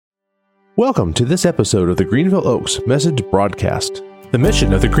Welcome to this episode of the Greenville Oaks Message Broadcast. The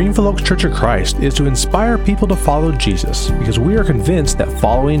mission of the Greenville Oaks Church of Christ is to inspire people to follow Jesus because we are convinced that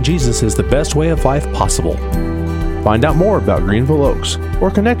following Jesus is the best way of life possible. Find out more about Greenville Oaks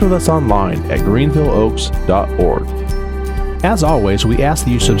or connect with us online at greenvilleoaks.org. As always, we ask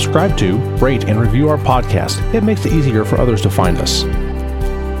that you subscribe to, rate, and review our podcast. It makes it easier for others to find us.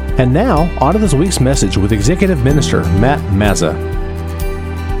 And now, on to this week's message with Executive Minister Matt Mazza.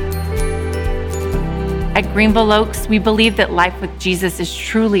 At Greenville Oaks, we believe that life with Jesus is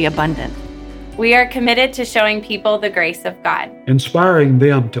truly abundant. We are committed to showing people the grace of God, inspiring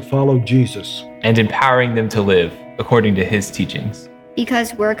them to follow Jesus, and empowering them to live according to His teachings.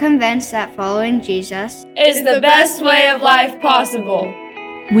 Because we're convinced that following Jesus is the best way of life possible.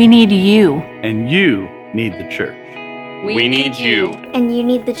 We need you. And you need the church. We need you. And you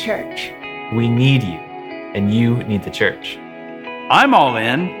need the church. We need you, and you need the church. I'm all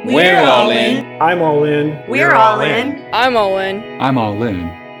in. We're all in. I'm all in. We're all in. I'm all in. I'm all in.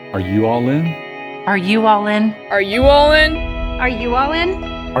 Are you all in? Are you all in? Are you all in? Are you all in?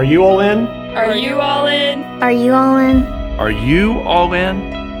 Are you all in? Are you all in? Are you all in? Are you all in?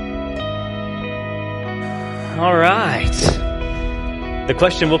 All right. The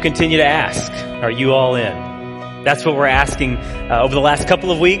question we'll continue to ask, are you all in? That's what we're asking over the last couple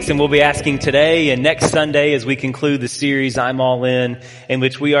of weeks, and we'll be asking today and next Sunday as we conclude the series, I'm All In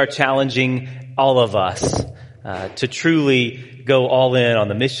which we are challenging all of us to truly go all in on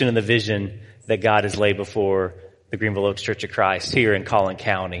the mission and the vision that God has laid before the Greenville Oaks Church of Christ here in Collin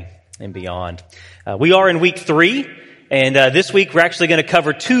County and beyond. We are in week 3. And this week, we're actually going to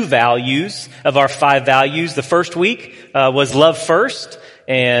cover 2 values of our 5 values. The first week was love first,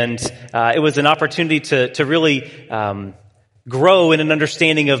 and it was an opportunity to really grow in an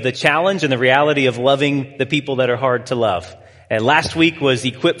understanding of the challenge and the reality of loving the people that are hard to love. And last week was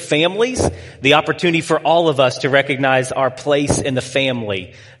equip families, the opportunity for all of us to recognize our place in the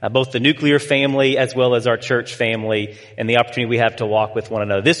family, both the nuclear family as well as our church family, and the opportunity we have to walk with one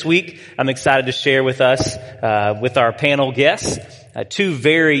another. This week, I'm excited to share with us, with our panel guests, 2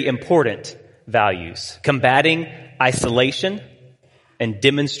 very important values: combating isolation and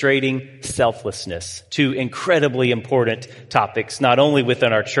demonstrating selflessness. 2 incredibly important topics, not only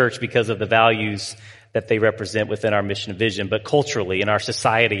within our church because of the values that they represent within our mission and vision, but culturally in our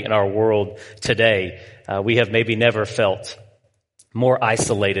society, in our world today. We have maybe never felt more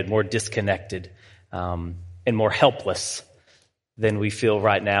isolated, more disconnected, and more helpless than we feel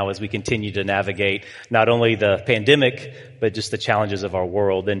right now as we continue to navigate not only the pandemic, but just the challenges of our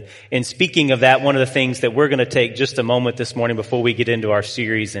world. And speaking of that, one of the things that we're going to take just a moment this morning before we get into our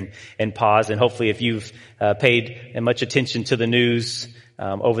series and pause, and hopefully if you've paid much attention to the news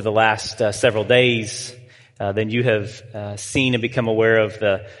over the last several days, then you have seen and become aware of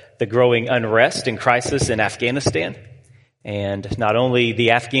the growing unrest and crisis in Afghanistan. And not only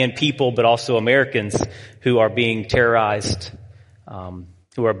the Afghan people, but also Americans who are being terrorized,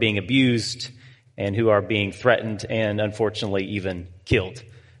 who are being abused, and who are being threatened and unfortunately even killed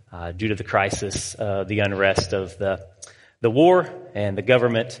due to the crisis, the unrest of the war and the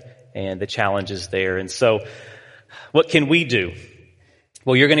government and the challenges there. And so what can we do?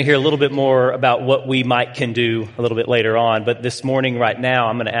 Well, you're going to hear a little bit more about what we can do a little bit later on. But this morning, right now,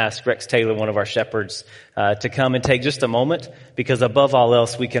 I'm going to ask Rex Taylor, one of our shepherds, to come and take just a moment, because above all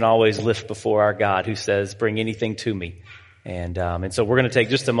else, we can always lift before our God who says, bring anything to me. And so we're going to take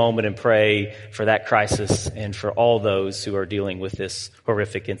just a moment and pray for that crisis and for all those who are dealing with this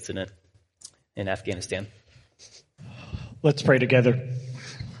horrific incident in Afghanistan. Let's pray together.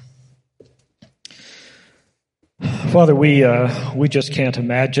 Father, we just can't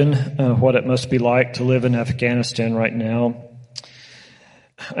imagine what it must be like to live in Afghanistan right now.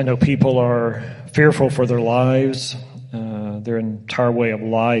 I know people are fearful for their lives. Their entire way of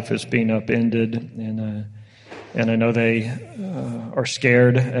life is being upended, and I know they are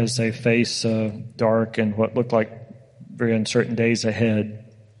scared as they face dark and what look like very uncertain days ahead.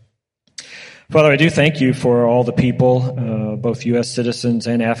 Father, I do thank you for all the people, both U.S. citizens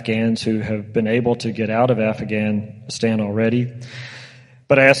and Afghans, who have been able to get out of Afghanistan already.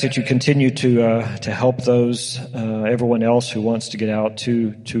 But I ask that you continue to help those, everyone else who wants to get out,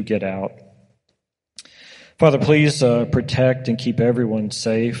 to get out. Father, please protect and keep everyone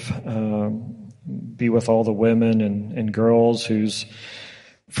safe. Be with all the women and girls whose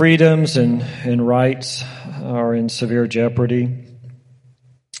freedoms and rights are in severe jeopardy.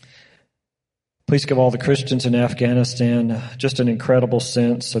 Please give all the Christians in Afghanistan just an incredible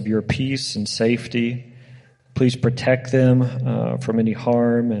sense of your peace and safety. Please protect them from any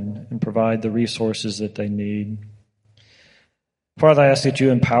harm and provide the resources that they need. Father, I ask that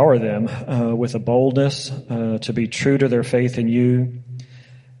you empower them with a boldness to be true to their faith in you,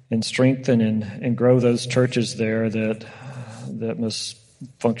 and strengthen and grow those churches there that must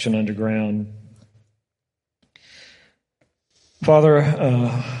function underground. Father,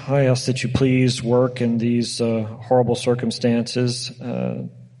 I ask that you please work in these horrible circumstances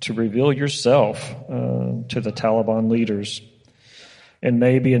to reveal yourself to the Taliban leaders, and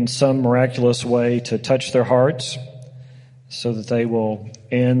maybe in some miraculous way to touch their hearts so that they will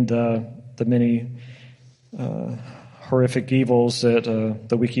end the many horrific evils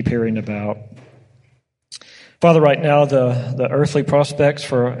that we keep hearing about. Father, right now the earthly prospects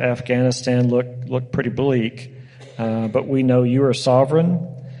for Afghanistan look pretty bleak, but we know you are sovereign,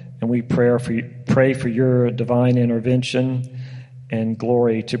 and we pray for your divine intervention and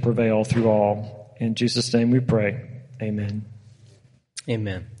glory to prevail through all. In Jesus' name we pray. Amen.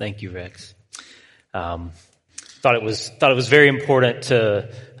 Amen. Thank you, Rex. Thought it was very important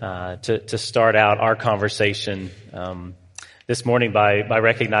to start out our conversation this morning by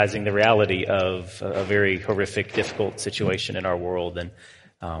recognizing the reality of a very horrific, difficult situation in our world, and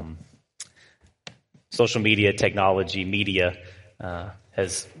social media, technology, media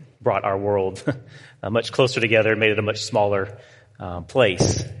has brought our world much closer together, made it a much smaller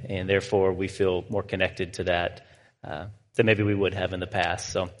place, and therefore we feel more connected to that than maybe we would have in the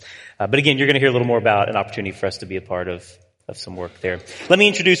past. So, but again, you're going to hear a little more about an opportunity for us to be a part of some work there. Let me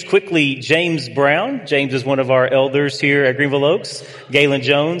introduce quickly James Brown. James is one of our elders here at Greenville Oaks. Galen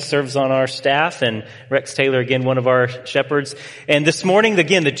Jones serves on our staff, and Rex Taylor, again, one of our shepherds. And this morning,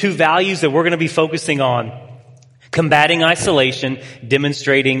 again, the two values that we're going to be focusing on: combating isolation,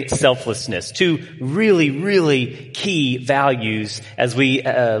 demonstrating selflessness. Two really, really key values as we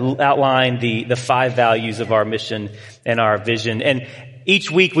outline the 5 values of our mission and our vision. And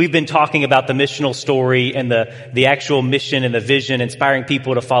each week we've been talking about the missional story and the actual mission and the vision, inspiring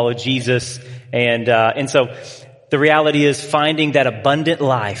people to follow Jesus. And so the reality is finding that abundant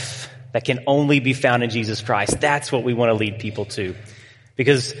life that can only be found in Jesus Christ. That's what we want to lead people to,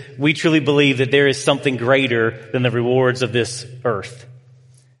 because we truly believe that there is something greater than the rewards of this earth.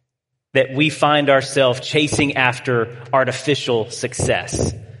 That we find ourselves chasing after artificial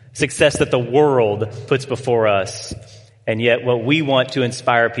success that the world puts before us. And yet what we want to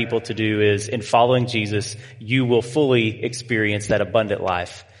inspire people to do is, in following Jesus, you will fully experience that abundant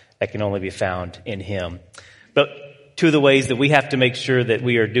life that can only be found in Him. But two of the ways that we have to make sure that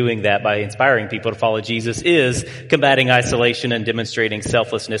we are doing that by inspiring people to follow Jesus is combating isolation and demonstrating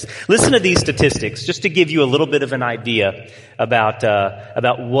selflessness. Listen to these statistics, just to give you a little bit of an idea about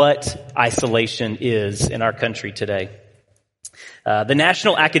what isolation is in our country today. The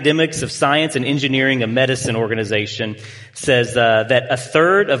National Academics of Science and Engineering and Medicine organization says that a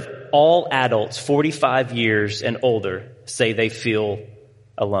third of all adults 45 years and older say they feel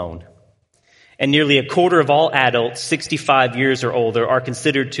alone. And nearly a quarter of all adults 65 years or older are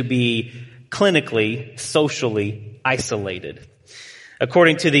considered to be clinically, socially isolated.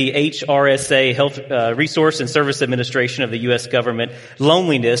 According to the HRSA, Health Resource and Service Administration of the U.S. government,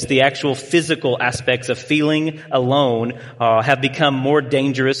 loneliness, the actual physical aspects of feeling alone, have become more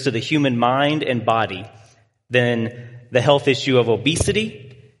dangerous to the human mind and body than the health issue of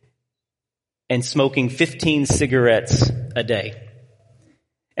obesity and smoking 15 cigarettes a day.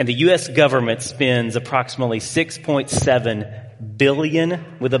 And the U.S. government spends approximately $6.7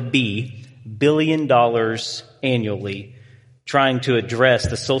 billion, with a B, billion dollars annually trying to address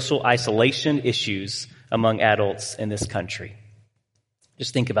the social isolation issues among adults in this country.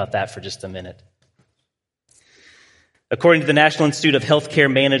 Just think about that for just a minute. According to the National Institute of Healthcare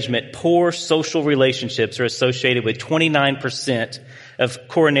Management, poor social relationships are associated with 29% of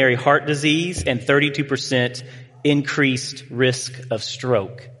coronary heart disease and 32% increased risk of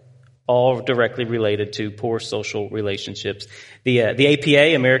stroke, all directly related to poor social relationships. The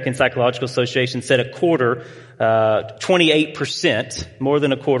APA, American Psychological Association, said 28%, more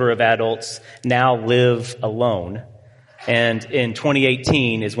than a quarter of adults now live alone. And in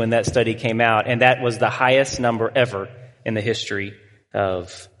 2018 is when that study came out, and that was the highest number ever in the history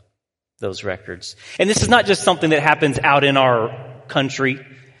of those records. And this is not just something that happens out in our country.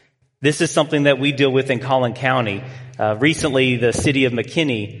 This is something that we deal with in Collin County. Recently, the city of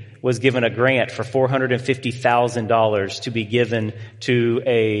McKinney was given a grant for $450,000 to be given to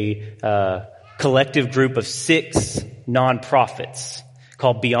a collective group of 6 nonprofits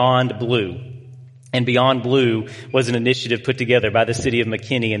called Beyond Blue. And Beyond Blue was an initiative put together by the city of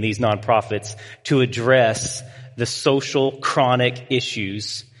McKinney and these nonprofits to address the social chronic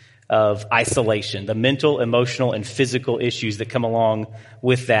issues of isolation, the mental, emotional, and physical issues that come along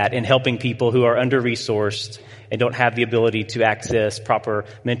with that in helping people who are under-resourced and don't have the ability to access proper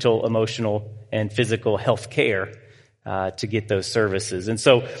mental, emotional, and physical health care to get those services. And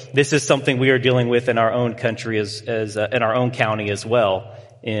so this is something we are dealing with in our own country as in our own county as well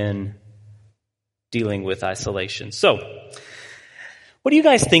in dealing with isolation. So what do you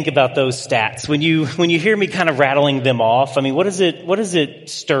guys think about those stats? When you hear me kind of rattling them off, I mean, what does it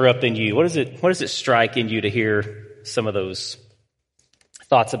stir up in you? What does it strike in you to hear some of those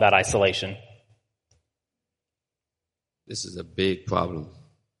thoughts about isolation? This is a big problem.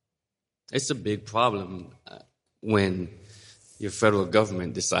 It's a big problem when your federal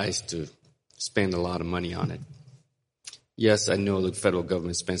government decides to spend a lot of money on it. Yes, I know the federal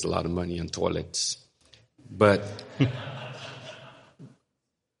government spends a lot of money on toilets, but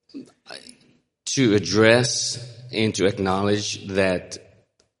to address and to acknowledge that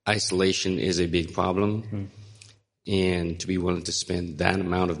isolation is a big problem and to be willing to spend that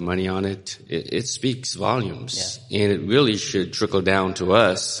amount of money on it, it speaks volumes. Yeah. And it really should trickle down to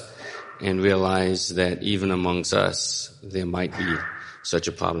us and realize that even amongst us, there might be such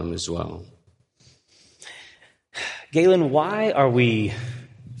a problem as well. Galen, why are we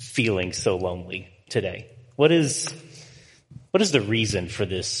feeling so lonely today? What is the reason for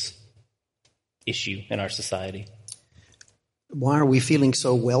this issue in our society? Why are we feeling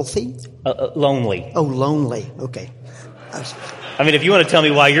so wealthy? Lonely. Oh, lonely. Okay. I mean, if you want to tell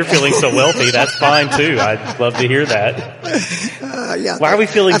me why you're feeling so wealthy, that's fine too. I'd love to hear that. Yeah. Why are we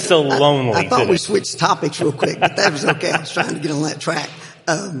feeling so lonely I thought today? we switched topics real quick, but that was okay. I was trying to get on that track.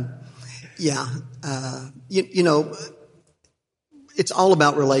 You know, it's all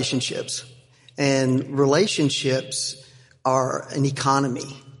about relationships, and relationships are an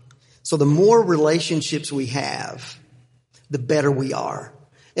economy. So the more relationships we have, the better we are.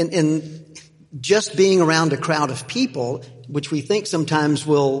 And just being around a crowd of people, which we think sometimes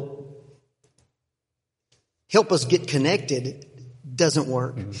will help us get connected, doesn't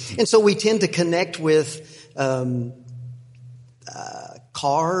work. Mm-hmm. And so we tend to connect with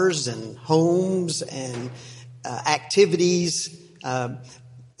cars and homes and activities.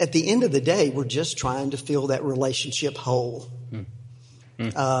 At the end of the day, we're just trying to fill that relationship hole.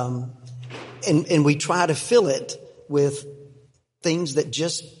 Mm-hmm. And we try to fill it with things that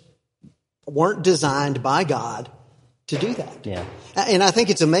just weren't designed by God to do that. Yeah. And I think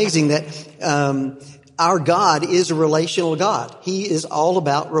it's amazing that our God is a relational God. He is all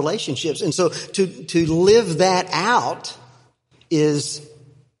about relationships. And so to live that out is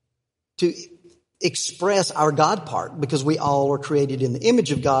to express our God part, because we all are created in the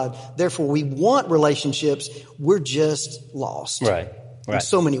image of God. Therefore, we want relationships. We're just lost. Right. In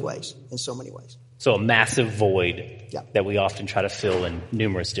so many ways. So a massive void that we often try to fill in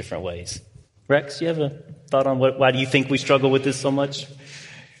numerous different ways. Rex, you have a thought on why do you think we struggle with this so much?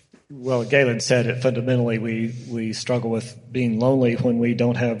 Well, Galen said it. Fundamentally, we struggle with being lonely when we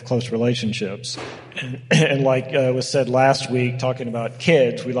don't have close relationships. And like was said last week, talking about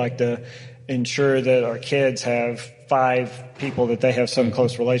kids, we like to ensure that our kids have 5 people that they have some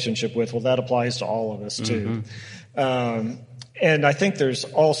close relationship with. Well, that applies to all of us too. Mm-hmm. And I think there's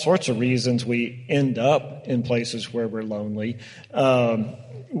all sorts of reasons we end up in places where we're lonely.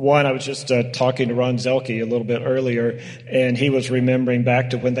 One, I was just talking to Ron Zelke a little bit earlier, and he was remembering back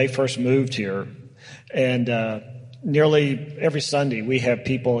to when they first moved here. And nearly every Sunday we have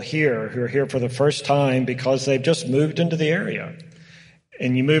people here who are here for the first time because they've just moved into the area.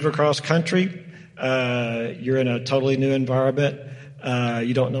 And you move across country, you're in a totally new environment,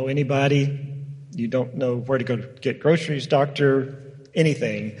 you don't know anybody. You don't know where to go to get groceries, doctor,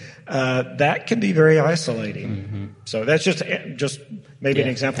 anything. That can be very isolating. Mm-hmm. So that's just maybe an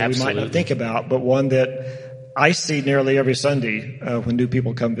example we might not think about, but one that I see nearly every Sunday when new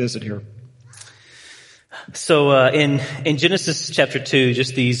people come visit here. So in Genesis chapter 2,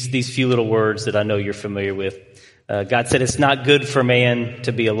 just these few little words that I know you're familiar with. God said it's not good for man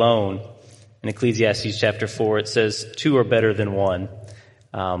to be alone. In Ecclesiastes chapter 4, it says 2 are better than 1.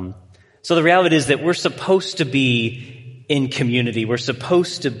 So the reality is that we're supposed to be in community. We're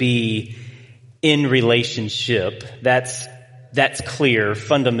supposed to be in relationship. That's clear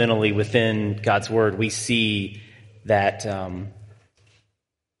fundamentally within God's word. We see that.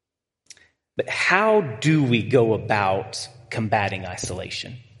 But how do we go about combating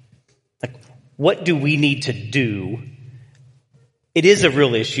isolation? Like, what do we need to do? It is a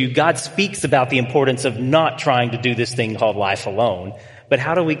real issue. God speaks about the importance of not trying to do this thing called life alone. But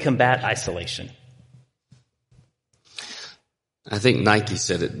how do we combat isolation? I think Nike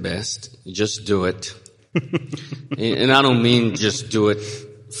said it best. Just do it. And I don't mean just do it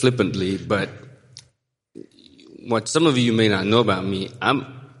flippantly, but what some of you may not know about me,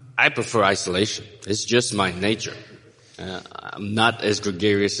 I prefer isolation. It's just my nature. I'm not as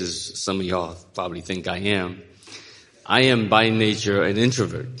gregarious as some of y'all probably think I am. I am by nature an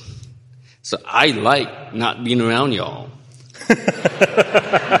introvert. So I like not being around y'all.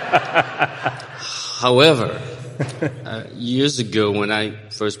 However, years ago when I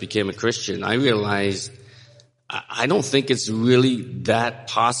first became a Christian, I realized I don't think it's really that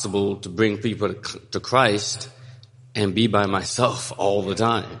possible to bring people to Christ and be by myself all the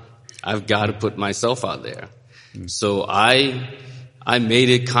time. I've got to put myself out there. So I made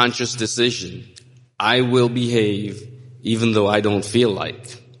a conscious decision. I will behave even though I don't feel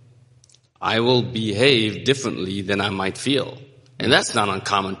like. I will behave differently than I might feel. And that's not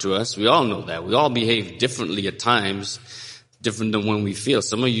uncommon to us. We all know that. We all behave differently at times, different than when we feel.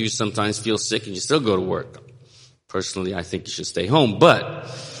 Some of you sometimes feel sick and you still go to work. Personally, I think you should stay home. But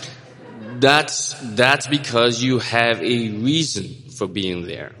that's because you have a reason for being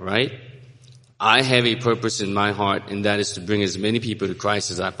there, right? I have a purpose in my heart, and that is to bring as many people to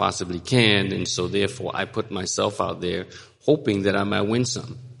Christ as I possibly can. And so therefore, I put myself out there hoping that I might win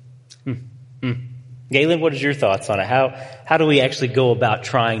some. Galen, what is your thoughts on it? How do we actually go about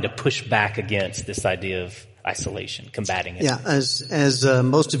trying to push back against this idea of isolation, combating it? Yeah, as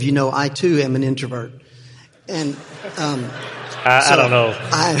most of you know, I too am an introvert. And I don't know.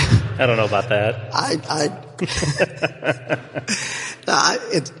 I don't know about that.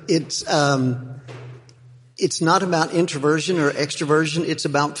 It's not about introversion or extroversion. It's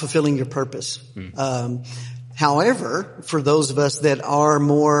about fulfilling your purpose. However, for those of us that are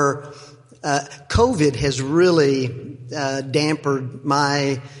more, COVID has really dampened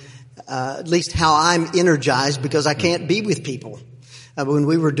my, at least how I'm energized, because I can't be with people. When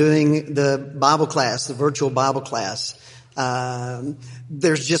we were doing the Bible class, the virtual Bible class,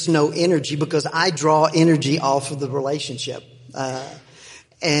 there's just no energy because I draw energy off of the relationship.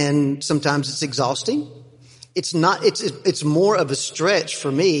 And sometimes it's exhausting. It's more of a stretch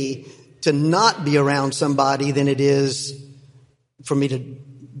for me to not be around somebody than it is for me to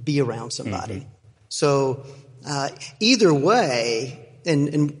be around somebody. So, either way,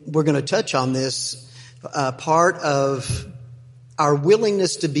 and we're going to touch on this, part of our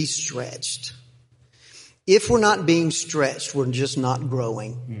willingness to be stretched. If we're not being stretched, we're just not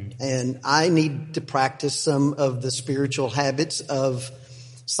growing. And I need to practice some of the spiritual habits of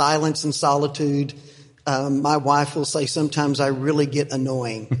silence and solitude. My wife will say sometimes I really get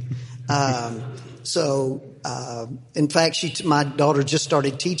annoying. In fact, my daughter just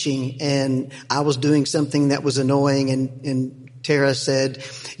started teaching, and I was doing something that was annoying, and Tara said,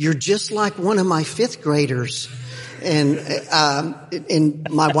 "You're just like one of my fifth graders." And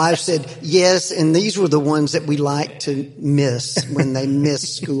my wife said, "Yes, and these were the ones that we like to miss when they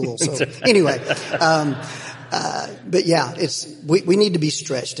miss school." So anyway, but yeah, we need to be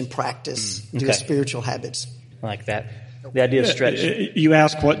stretched and practice do spiritual habits. I like that. The idea of stretch. You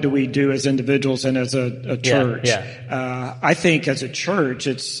ask, what do we do as individuals and as a church? I think as a church,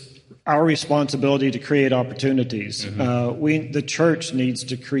 it's our responsibility to create opportunities. The church needs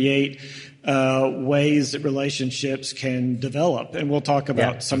to create ways that relationships can develop, and we'll talk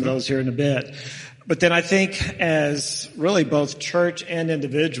about some of those here in a bit. But then I think as really both church and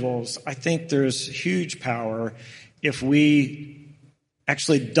individuals, I think there's huge power if we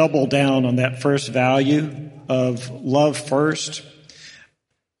actually double down on that first value of love first.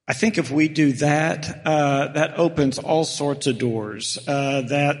 I think if we do that, that opens all sorts of doors.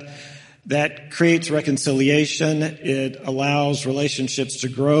 That creates reconciliation. It allows relationships to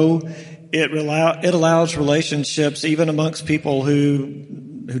grow. It allows relationships even amongst people who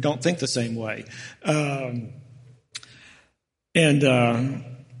don't think the same way.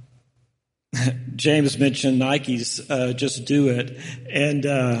 James mentioned Nike's Just Do It. And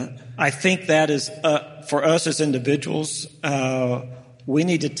I think that is, for us as individuals, we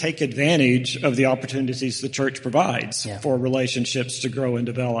need to take advantage of the opportunities the church provides for relationships to grow and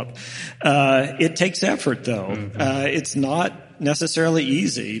develop. It takes effort, though. It's not necessarily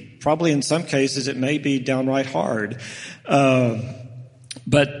easy. Probably in some cases it may be downright hard.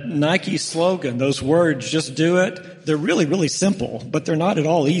 But Nike's slogan, those words, just do it, they're really, really simple, but they're not at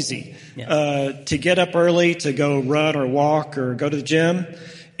all easy. To get up early, to go run or walk or go to the gym,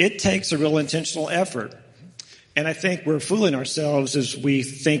 it takes a real intentional effort. And I think we're fooling ourselves as we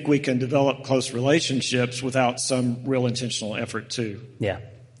think we can develop close relationships without some real intentional effort too. Yeah.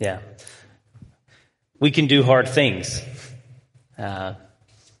 We can do hard things.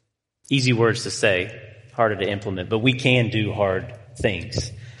 Easy words to say, harder to implement, but we can do hard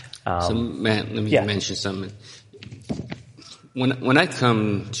things. So, Matt, let me mention something. When I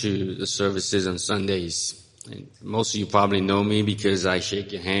come to the services on Sundays, and most of you probably know me because I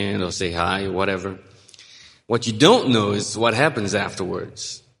shake your hand or say hi or whatever. What you don't know is what happens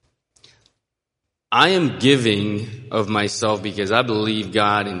afterwards. I am giving of myself because I believe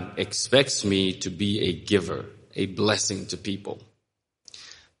God expects me to be a giver, a blessing to people.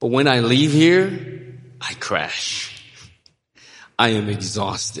 But when I leave here, I crash. I am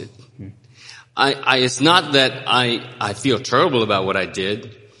exhausted. It's not that I feel terrible about what I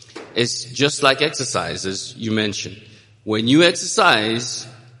did. It's just like exercise, as you mentioned. When you exercise,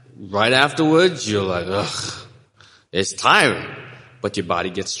 right afterwards, you're like, ugh, it's tiring. But your body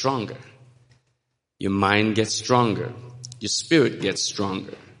gets stronger. Your mind gets stronger. Your spirit gets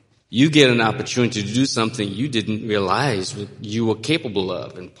stronger. You get an opportunity to do something you didn't realize you were capable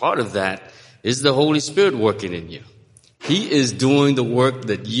of. And part of that is the Holy Spirit working in you. He is doing the work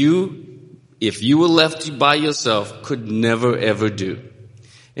that you, if you were left by yourself, could never, ever do.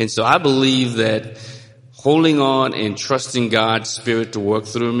 And so I believe that holding on and trusting God's Spirit to work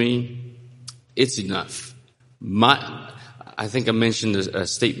through me, it's enough. I think I mentioned a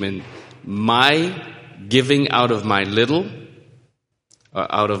statement, my giving out of my little,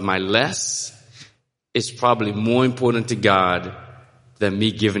 or out of my less, is probably more important to God than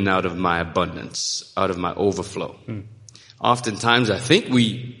me giving out of my abundance, out of my overflow. Oftentimes I think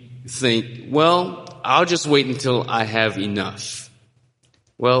we think, well, I'll just wait until I have enough.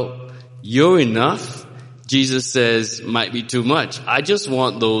 Well, your enough, Jesus says, might be too much. I just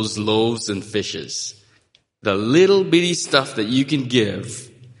want those loaves and fishes. The little bitty stuff that you can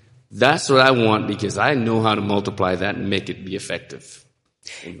give, that's what I want because I know how to multiply that and make it be effective.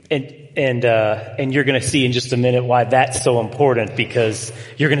 And you're going to see in just a minute why that's so important, because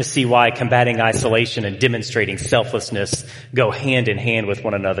you're going to see why combating isolation and demonstrating selflessness go hand in hand with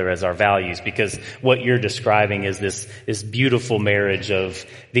one another as our values, because what you're describing is this beautiful marriage of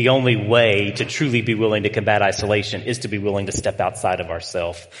the only way to truly be willing to combat isolation is to be willing to step outside of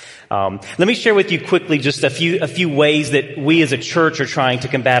ourselves. Let me share with you quickly just a few ways that we as a church are trying to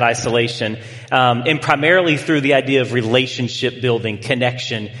combat isolation, and primarily through the idea of relationship building,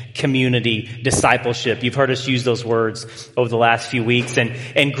 connection, community, discipleship. You've heard us use those words over the last few weeks,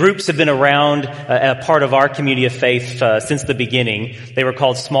 and groups have been around, a part of our community of faith since the beginning. They were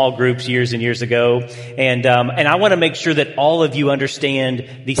called small groups years and years ago, and I want to make sure that all of you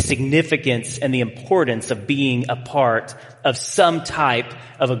understand the significance and the importance of being a part of some type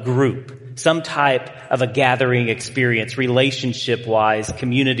of a group, some type of a gathering experience, relationship-wise,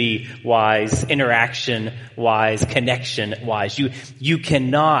 community-wise, interaction-wise, connection-wise. You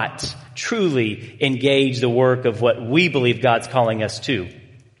cannot truly engage the work of what we believe God's calling us to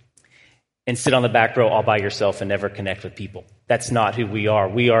and sit on the back row all by yourself and never connect with people. That's not who we are.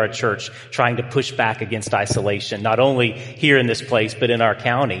 We are a church trying to push back against isolation, not only here in this place, but in our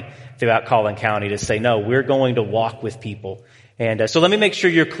county, throughout Collin County, to say, no, we're going to walk with people. And so let me make sure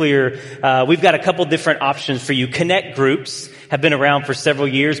you're clear. We've got a couple different options for you. Connect groups have been around for several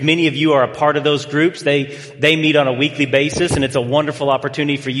years. Many of you are a part of those groups. They meet on a weekly basis, and it's a wonderful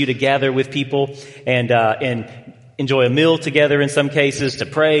opportunity for you to gather with people and enjoy a meal together in some cases, to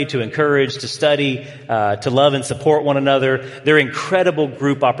pray, to encourage, to study, to love and support one another. They're incredible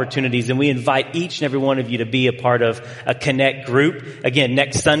group opportunities, and we invite each and every one of you to be a part of a Connect group. Again,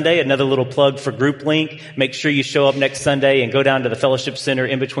 next Sunday, another little plug for Group Link. Make sure you show up next Sunday and go down to the Fellowship Center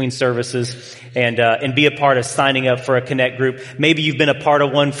in between services and be a part of signing up for a Connect group. Maybe you've been a part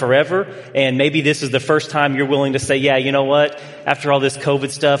of one forever, and maybe this is the first time you're willing to say, yeah, you know what? After all this COVID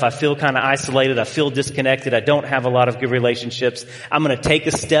stuff, I feel kind of isolated. I feel disconnected. I don't have a lot of good relationships. I'm going to take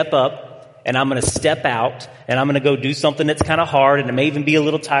a step up, and I'm going to step out, and I'm going to go do something that's kind of hard, and it may even be a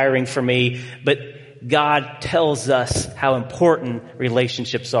little tiring for me, but God tells us how important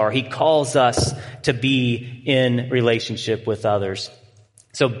relationships are. He calls us to be in relationship with others.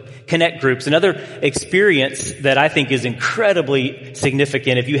 So Connect groups. Another experience that I think is incredibly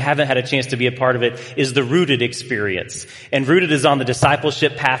significant, if you haven't had a chance to be a part of it, is the Rooted experience. And Rooted is on the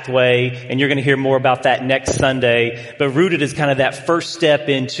discipleship pathway, and you're going to hear more about that next Sunday. But Rooted is kind of that first step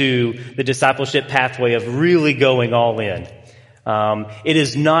into the discipleship pathway of really going all in. It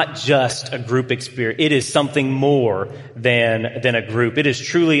is not just a group experience. It is something more than a group. It is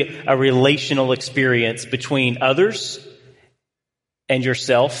truly a relational experience between others and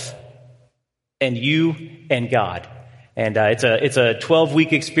yourself, and you and God. And it's a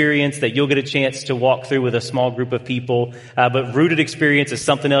 12-week experience that you'll get a chance to walk through with a small group of people. But Rooted experience is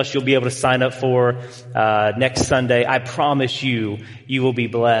something else you'll be able to sign up for next Sunday. I promise you will be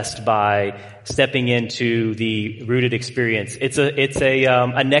blessed by stepping into the Rooted experience. It's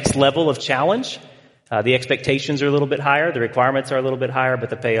a next level of challenge. The expectations are a little bit higher, the requirements are a little bit higher, but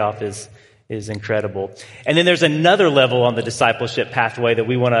the payoff is incredible. And then there's another level on the discipleship pathway that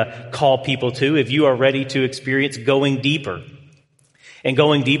we want to call people to if you are ready to experience going deeper. And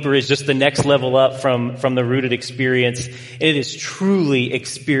going deeper is just the next level up from the rooted experience. It is truly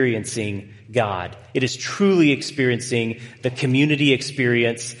experiencing God. It is truly experiencing the community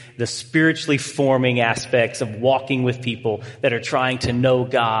experience, the spiritually forming aspects of walking with people that are trying to know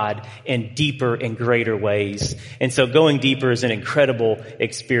God in deeper and greater ways. And so going deeper is an incredible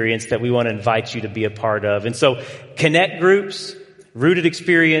experience that we want to invite you to be a part of. And so connect groups, rooted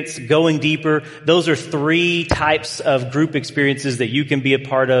experience, going deeper. Those are 3 types of group experiences that you can be a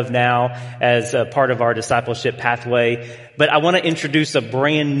part of now as a part of our discipleship pathway. But I want to introduce a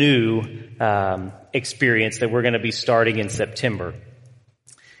brand new experience that we're going to be starting in September.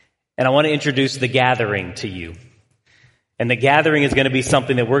 And I want to introduce the gathering to you. And the gathering is going to be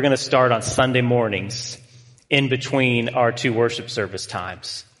something that we're going to start on Sunday mornings in between our 2 worship service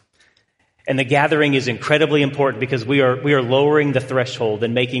times. And the gathering is incredibly important because we are lowering the threshold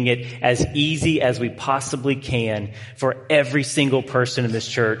and making it as easy as we possibly can for every single person in this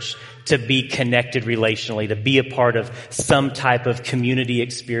church to be connected relationally, to be a part of some type of community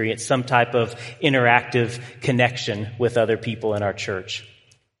experience, some type of interactive connection with other people in our church.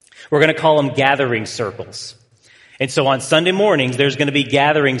 We're going to call them gathering circles. And so on Sunday mornings, there's going to be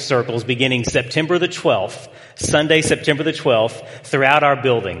gathering circles beginning September the 12th, Sunday, September the 12th, throughout our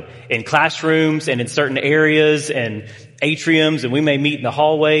building, in classrooms and in certain areas and atriums, and we may meet in the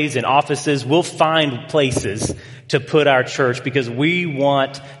hallways and offices. We'll find places to put our church because we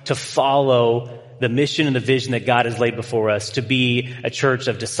want to follow the mission and the vision that God has laid before us to be a church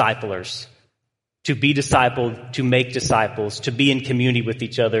of disciplers. To be discipled, to make disciples, to be in community with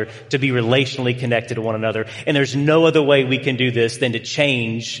each other, to be relationally connected to one another. And there's no other way we can do this than to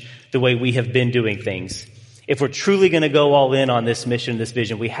change the way we have been doing things. If we're truly going to go all in on this mission, this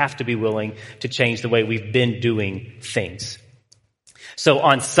vision, we have to be willing to change the way we've been doing things. So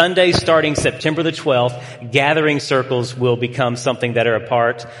on Sunday, starting September the 12th, gathering circles will become something that are a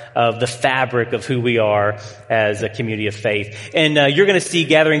part of the fabric of who we are as a community of faith. And you're going to see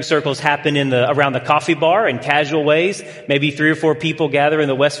gathering circles happen around the coffee bar in casual ways. Maybe 3 or 4 people gather in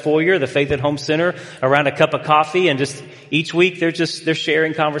the West Foyer, the Faith at Home Center, around a cup of coffee, and just each week they're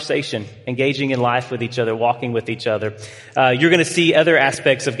sharing conversation, engaging in life with each other, walking with each other. You're going to see other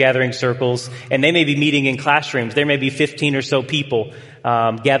aspects of gathering circles, and they may be meeting in classrooms. There may be 15 or so people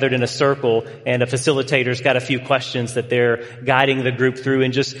gathered in a circle, and a facilitator's got a few questions that they're guiding the group through,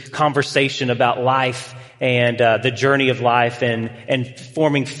 and just conversation about life and the journey of life and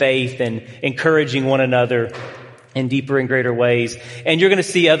forming faith and encouraging one another in deeper and greater ways. And you're going to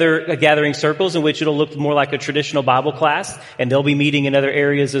see other gathering circles in which it'll look more like a traditional Bible class, and they'll be meeting in other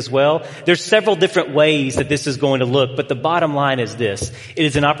areas as well. There's several different ways that this is going to look, but the bottom line is this. It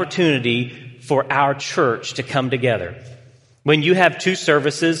is an opportunity for our church to come together. When you have 2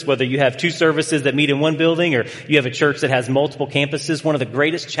 services, whether you have 2 services that meet in one building or you have a church that has multiple campuses, one of the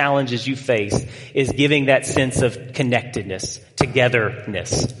greatest challenges you face is giving that sense of connectedness,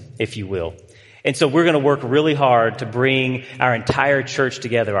 togetherness, if you will. And so we're going to work really hard to bring our entire church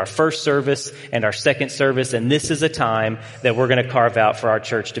together, our first service and our second service, and this is a time that we're going to carve out for our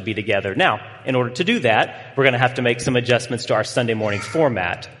church to be together. Now, in order to do that, we're going to have to make some adjustments to our Sunday morning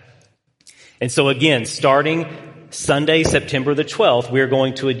format. And so again, starting Sunday, September the 12th, we are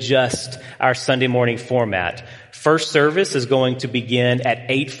going to adjust our Sunday morning format. First service is going to begin at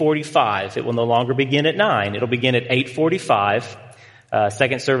 8:45. It will no longer begin at 9. It'll begin at 8:45.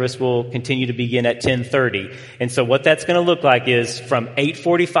 Second service will continue to begin at 10:30. And so what that's going to look like is from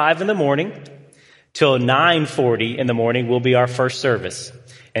 8:45 in the morning till 9:40 in the morning will be our first service.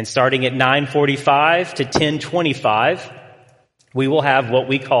 And starting at 9:45 to 10:25, we will have what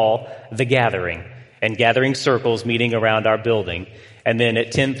we call the gathering. And gathering circles meeting around our building. And then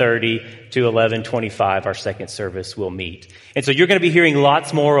at 10:30 to 11:25, our second service will meet. And so you're going to be hearing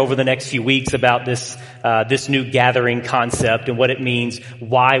lots more over the next few weeks about this new gathering concept and what it means,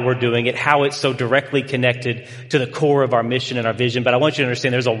 why we're doing it, how it's so directly connected to the core of our mission and our vision. But I want you to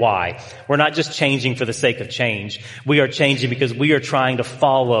understand there's a why. We're not just changing for the sake of change. We are changing because we are trying to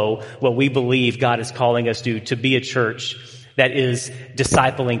follow what we believe God is calling us to be a church that is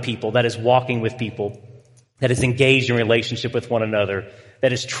discipling people, that is walking with people, that is engaged in relationship with one another,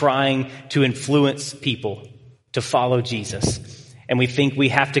 that is trying to influence people to follow Jesus. And we think we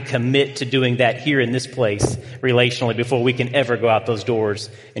have to commit to doing that here in this place relationally before we can ever go out those doors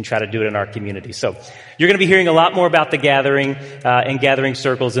and try to do it in our community. So you're going to be hearing a lot more about the gathering and gathering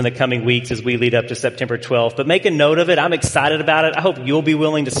circles in the coming weeks as we lead up to September 12th. But make a note of it. I'm excited about it. I hope you'll be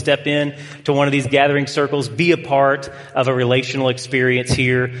willing to step in to one of these gathering circles, be a part of a relational experience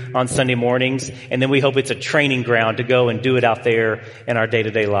here on Sunday mornings. And then we hope it's a training ground to go and do it out there in our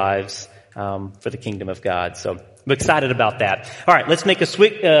day-to-day lives for the kingdom of God. So I'm excited about that. All right, let's make a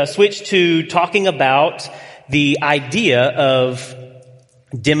switch to talking about the idea of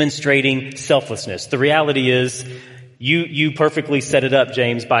demonstrating selflessness. The reality is, you perfectly set it up,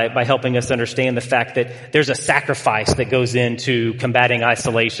 James, by helping us understand the fact that there's a sacrifice that goes into combating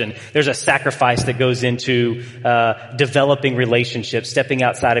isolation. There's a sacrifice that goes into developing relationships, stepping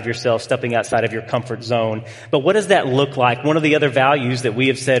outside of yourself, stepping outside of your comfort zone. But what does that look like? One of the other values that we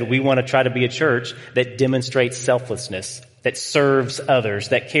have said we want to try to be a church that demonstrates selflessness, that serves others,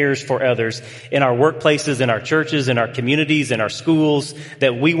 that cares for others in our workplaces, in our churches, in our communities, in our schools,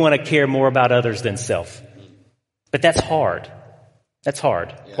 that we want to care more about others than self. But that's hard. That's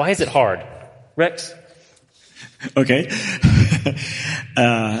hard. Yeah. Why is it hard? Rex? Okay.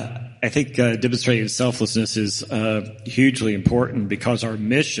 I think demonstrating selflessness is hugely important because our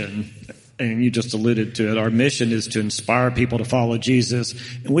mission, and you just alluded to it, our mission is to inspire people to follow Jesus.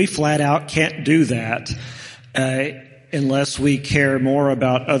 And we flat out can't do that unless we care more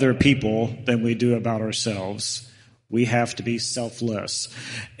about other people than we do about ourselves. We have to be selfless.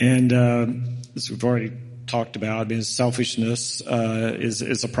 And as we've already talked about, selfishness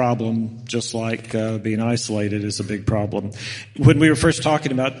is a problem, just like being isolated is a big problem. When we were first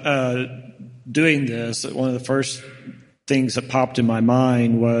talking about doing this, one of the first things that popped in my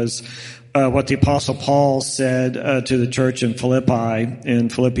mind was what the Apostle Paul said to the church in Philippi in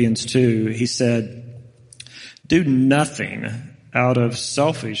Philippians 2. He said, "Do nothing out of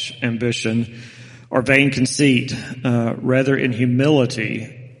selfish ambition or vain conceit, rather in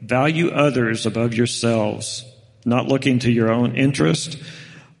humility value others above yourselves, not looking to your own interest,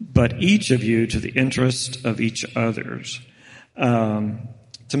 but each of you to the interest of each others."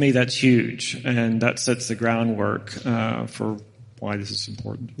 To me, that's huge, and that sets the groundwork for why this is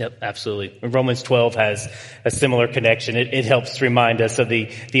important. Yep, absolutely. Romans 12 has a similar connection. It helps remind us of the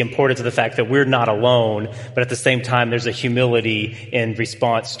importance of the fact that we're not alone, but at the same time, there's a humility in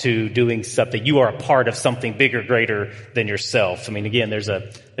response to doing something. You are a part of something bigger, greater than yourself. I mean, again, there's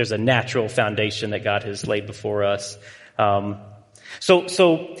a natural foundation that God has laid before us.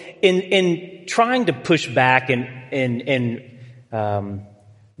 So in trying to push back and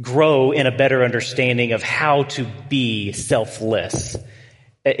grow in a better understanding of how to be selfless.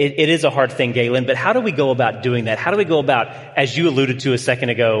 It is a hard thing, Galen, but how do we go about doing that? How do we go about, as you alluded to a second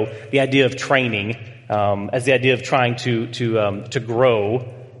ago, the idea of training, as the idea of trying to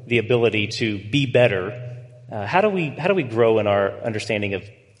grow the ability to be better? How do we grow in our understanding of?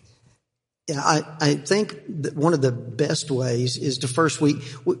 Yeah, I think that one of the best ways is to first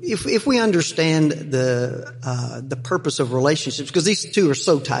if we understand the purpose of relationships, because these two are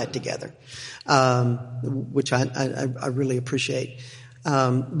so tied together, which I really appreciate.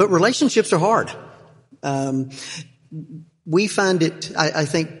 But relationships are hard. We find it, I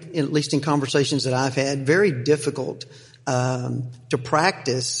think, at least in conversations that I've had, very difficult to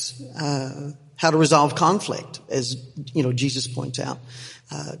practice how to resolve conflict, as Jesus points out.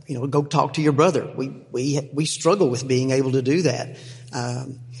 Go talk to your brother. We struggle with being able to do that.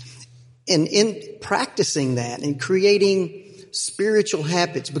 And in practicing that and creating spiritual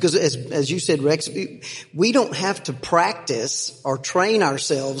habits, because as you said, Rex, we don't have to practice or train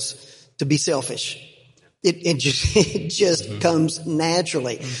ourselves to be selfish. It just comes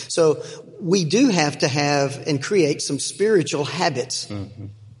naturally. So we do have to have and create some spiritual habits. Mm-hmm.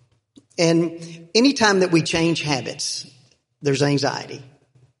 And anytime that we change habits, there's anxiety.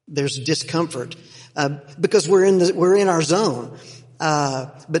 There's discomfort, because we're in our zone.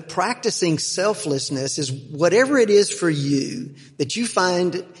 But practicing selflessness is whatever it is for you that you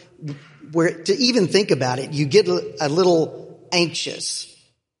find where to even think about it, you get a little anxious.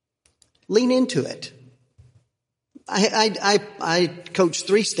 Lean into it. I coach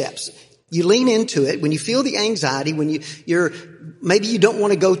 3 steps. You lean into it when you feel the anxiety, when maybe you don't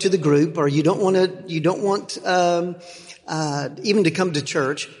want to go to the group, or you don't want even to come to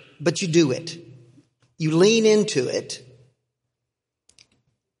church, but you do it. You lean into it.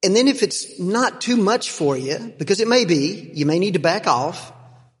 And then if it's not too much for you, because it may be, you may need to back off,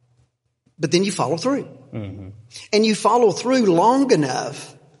 but then you follow through. Mm-hmm. And you follow through long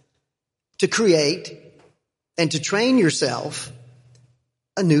enough to create and to train yourself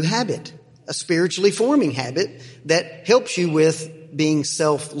a new habit, a spiritually forming habit that helps you with being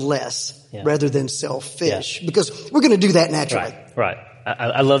selfless rather than selfish, because we're going to do that naturally. Right.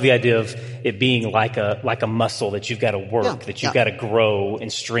 I love the idea of it being like a muscle that you've got to work, that you've got to grow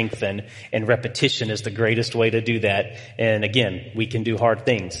and strengthen, and repetition is the greatest way to do that. And again, we can do hard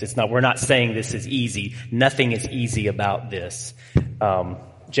things. We're not saying this is easy. Nothing is easy about this.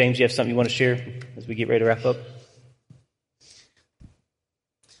 James, you have something you want to share as we get ready to wrap up?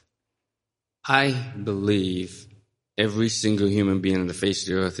 I believe every single human being on the face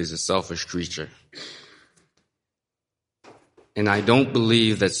of the earth is a selfish creature. And I don't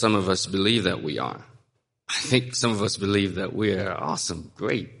believe that some of us believe that we are. I think some of us believe that we are awesome,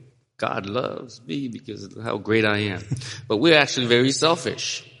 great. God loves me because of how great I am. But we're actually very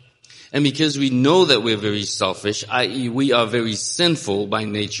selfish. And because we know that we're very selfish, i.e. we are very sinful by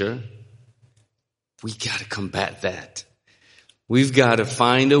nature, we got to combat that. We've got to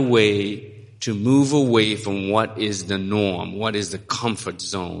find a way to move away from what is the norm, what is the comfort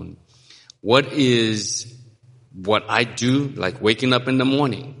zone, what I do, like waking up in the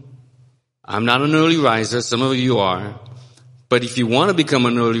morning. I'm not an early riser. Some of you are. But if you want to become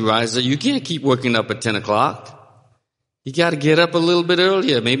an early riser, you can't keep waking up at 10 o'clock. You got to get up a little bit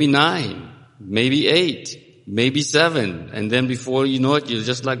earlier, maybe 9, maybe 8, maybe 7. And then before you know it, you're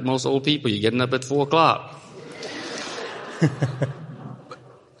just like most old people. You're getting up at 4 o'clock.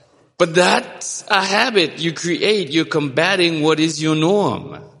 But that's a habit you create. You're combating what is your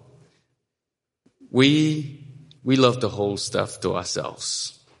norm. We love to hold stuff to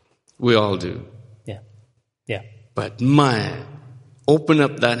ourselves. We all do. Yeah. But man, open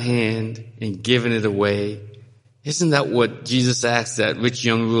up that hand and giving it away. Isn't that what Jesus asked that rich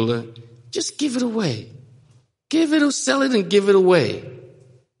young ruler? Just give it away. Give it or sell it and give it away.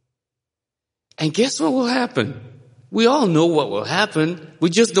 And guess what will happen? We all know what will happen. We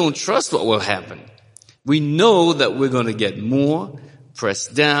just don't trust what will happen. We know that we're going to get more,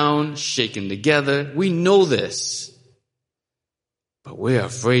 pressed down, shaken together. We know this. But we're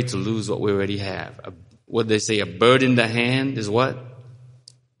afraid to lose what we already have. What they say, a bird in the hand is what?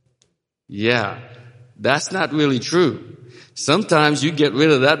 Yeah, that's not really true. Sometimes you get rid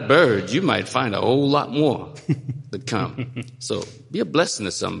of that bird, you might find a whole lot more that come. So be a blessing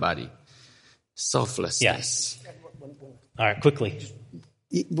to somebody. Selflessness. Yes. All right, quickly.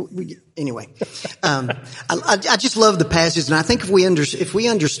 Anyway, I just love the passage, and I think if we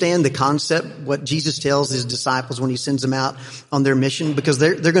understand the concept, what Jesus tells his disciples when he sends them out on their mission, because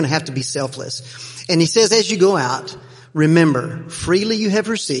they're going to have to be selfless. And he says, as you go out, remember, freely you have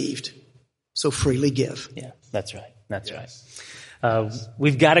received, so freely give. Yeah, that's right. That's right.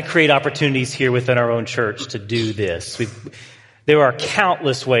 We've got to create opportunities here within our own church to do this. There are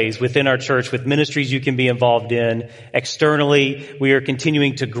countless ways within our church with ministries you can be involved in. Externally, we are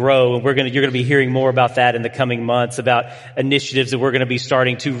continuing to grow, and you're going to be hearing more about that in the coming months, about initiatives that we're going to be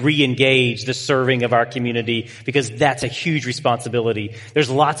starting to re-engage the serving of our community, because that's a huge responsibility. There's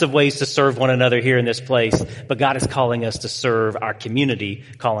lots of ways to serve one another here in this place, but God is calling us to serve our community,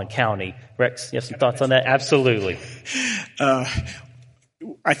 Collin County. Rex, you have some thoughts on that? Absolutely.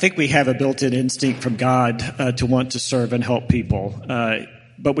 I think we have a built-in instinct from God to want to serve and help people,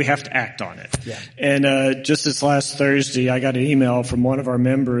 but we have to act on it. Yeah. And just this last Thursday, I got an email from one of our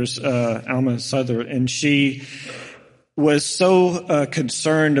members, Alma Souther, and she was so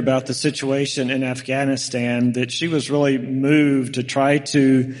concerned about the situation in Afghanistan that she was really moved to try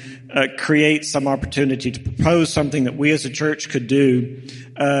to create some opportunity to propose something that we as a church could do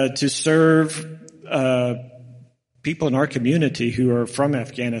to serve people in our community who are from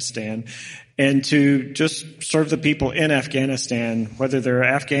Afghanistan, and to just serve the people in Afghanistan, whether they're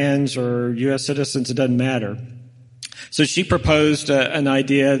Afghans or U.S. citizens, it doesn't matter. So she proposed an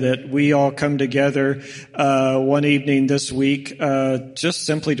idea that we all come together one evening this week just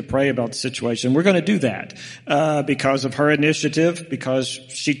simply to pray about the situation. We're going to do that because of her initiative, because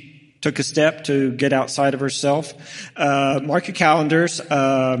she took a step to get outside of herself. Mark your calendars.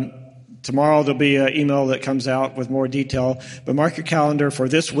 Tomorrow there'll be an email that comes out with more detail, but mark your calendar for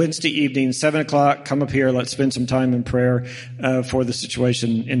this Wednesday evening, 7 o'clock. Come up here. Let's spend some time in prayer for the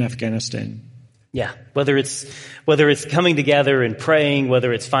situation in Afghanistan. Yeah, whether it's coming together and praying,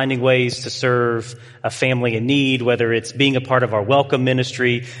 whether it's finding ways to serve a family in need, whether it's being a part of our welcome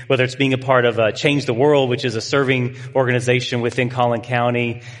ministry, whether it's being a part of Change the World, which is a serving organization within Collin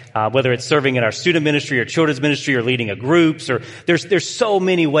County, whether it's serving in our student ministry or children's ministry or leading a groups, or there's so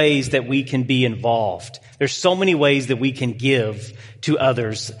many ways that we can be involved. There's so many ways that we can give to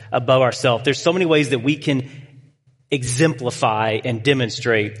others above ourselves. There's so many ways that we can exemplify and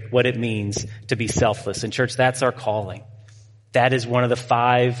demonstrate what it means to be selfless. And church, that's our calling. That is one of the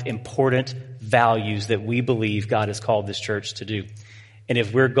 5 important values that we believe God has called this church to do. And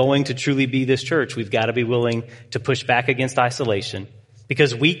if we're going to truly be this church, we've got to be willing to push back against isolation,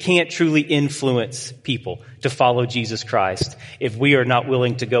 because we can't truly influence people to follow Jesus Christ if we are not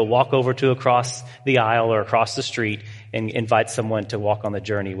willing to go walk over to across the aisle or across the street and invite someone to walk on the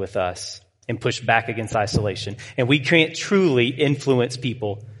journey with us and push back against isolation. And we can't truly influence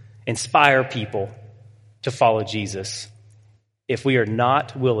people, inspire people to follow Jesus if we are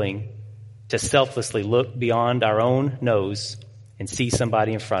not willing to selflessly look beyond our own nose and see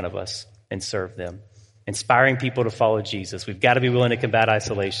somebody in front of us and serve them. Inspiring people to follow Jesus. We've got to be willing to combat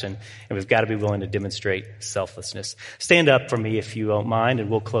isolation, and we've got to be willing to demonstrate selflessness. Stand up for me if you don't mind, and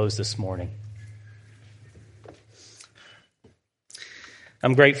we'll close this morning.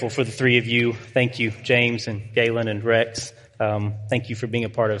 I'm grateful for the 3 of you. Thank you, James and Galen and Rex. Thank you for being a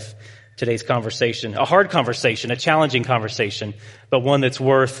part of today's conversation. A hard conversation, a challenging conversation, but one that's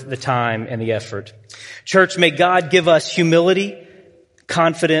worth the time and the effort. Church, may God give us humility,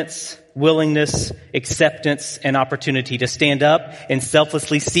 confidence, willingness, acceptance, and opportunity to stand up and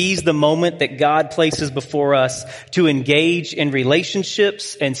selflessly seize the moment that God places before us to engage in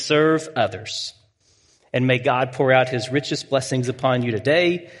relationships and serve others. And may God pour out his richest blessings upon you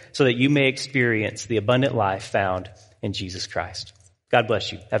today so that you may experience the abundant life found in Jesus Christ. God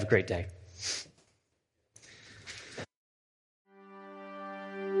bless you. Have a great day.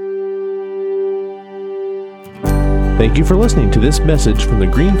 Thank you for listening to this message from the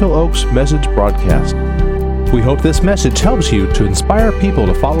Greenville Oaks Message Broadcast. We hope this message helps you to inspire people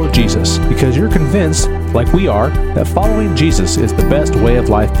to follow Jesus, because you're convinced, like we are, that following Jesus is the best way of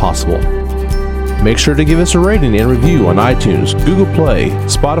life possible. Make sure to give us a rating and review on iTunes, Google Play,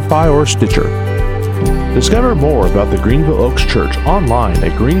 Spotify, or Stitcher. Discover more about the Greenville Oaks Church online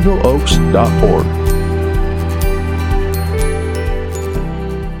at greenvilleoaks.org.